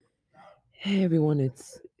Hey everyone,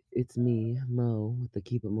 it's me, Mo, with the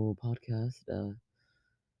Keep It Mo podcast.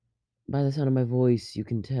 By the sound of my voice, you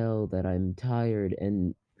can tell that I'm tired,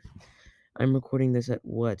 and I'm recording this at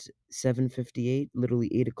what 7:58, literally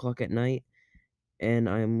 8 o'clock at night, and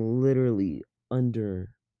I'm literally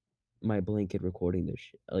under my blanket recording this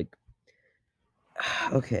shit. Like,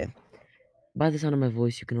 okay, by the sound of my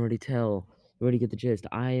voice, you can already tell, you already get the gist.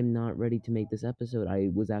 I am not ready to make this episode. I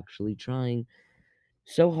was actually trying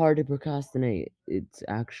so hard to procrastinate. It's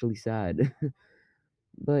actually sad.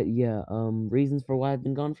 But yeah, reasons for why I've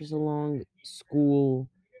been gone for so long, school,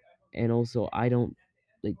 and also I don't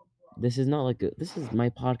like this is not like a this is my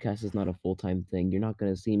podcast is not a full-time thing. You're not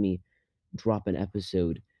gonna see me drop an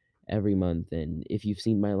episode every month. And if you've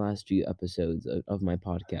seen my last few episodes of my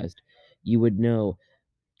podcast, you would know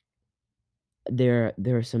there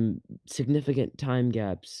are some significant time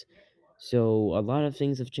gaps. So a lot of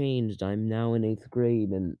things have changed. I'm now in eighth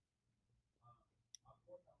grade and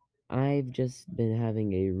I've just been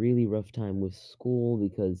having a really rough time with school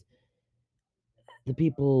because the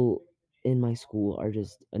people in my school are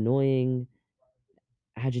just annoying,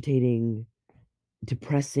 agitating,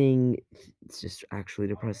 depressing. It's just actually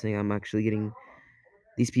depressing. I'm actually getting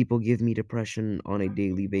these people give me depression on a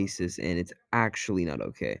daily basis, and it's actually not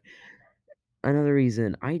okay. Another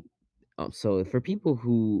reason so for people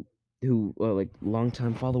who are like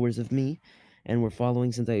longtime followers of me and were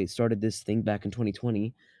following since I started this thing back in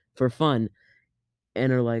 2020 for fun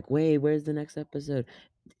and are like, wait, where's the next episode?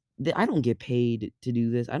 I don't get paid to do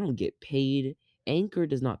this. I don't get paid. Anchor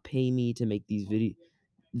does not pay me to make these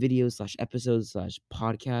videos slash episodes slash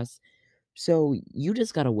podcasts. So you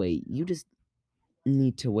just gotta wait. You just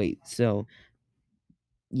need to wait. So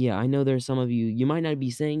yeah, I know there's some of you. You might not be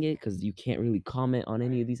saying it because you can't really comment on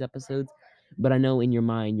any of these episodes, but I know in your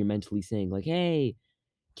mind you're mentally saying like, "Hey,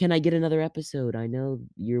 can I get another episode?" I know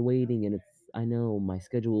you're waiting, and I know my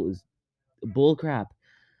schedule is bull crap,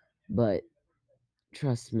 but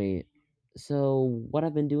trust me. So what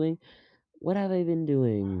I've been doing? What have I been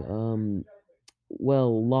doing?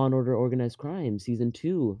 Well, Law and Order Organized Crime season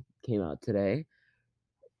 2 came out today.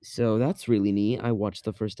 So that's really neat. I watched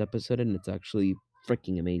the first episode and it's actually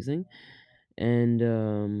freaking amazing. And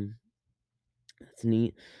that's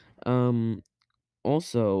neat. Um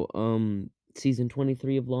Also, season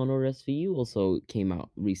 23 of Law and Order SVU also came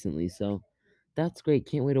out recently. So that's great.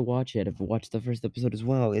 Can't wait to watch it. I've watched the first episode as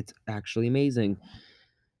well. It's actually amazing.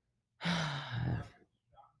 I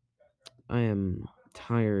am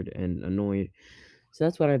tired and annoyed. So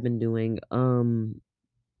that's what I've been doing.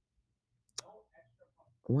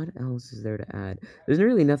 What else is there to add? There's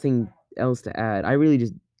really nothing else to add. I really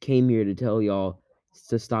just came here to tell y'all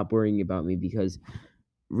to stop worrying about me because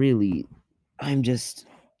really, I'm just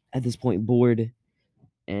at this point bored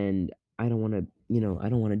and I don't want to, I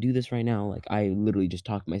don't want to do this right now. Like, I literally just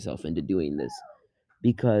talked myself into doing this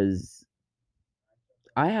because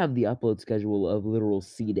I have the upload schedule of literal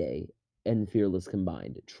C Day and Fearless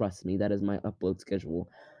combined. Trust me, that is my upload schedule.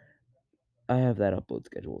 I have that upload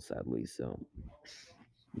schedule, sadly. So,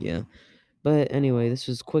 yeah. But anyway, this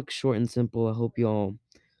was quick, short, and simple. I hope y'all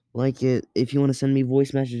like it. If you want to send me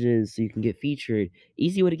voice messages so you can get featured,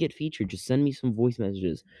 easy way to get featured. Just send me some voice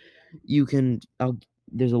messages. You can.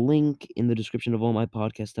 There's a link in the description of all my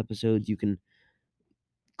podcast episodes. You can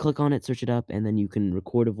click on it, search it up, and then you can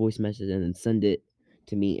record a voice message and then send it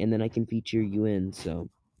to me, and then I can feature you in. So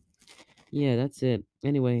yeah, that's it.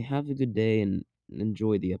 Anyway, have a good day and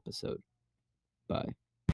enjoy the episode. Bye.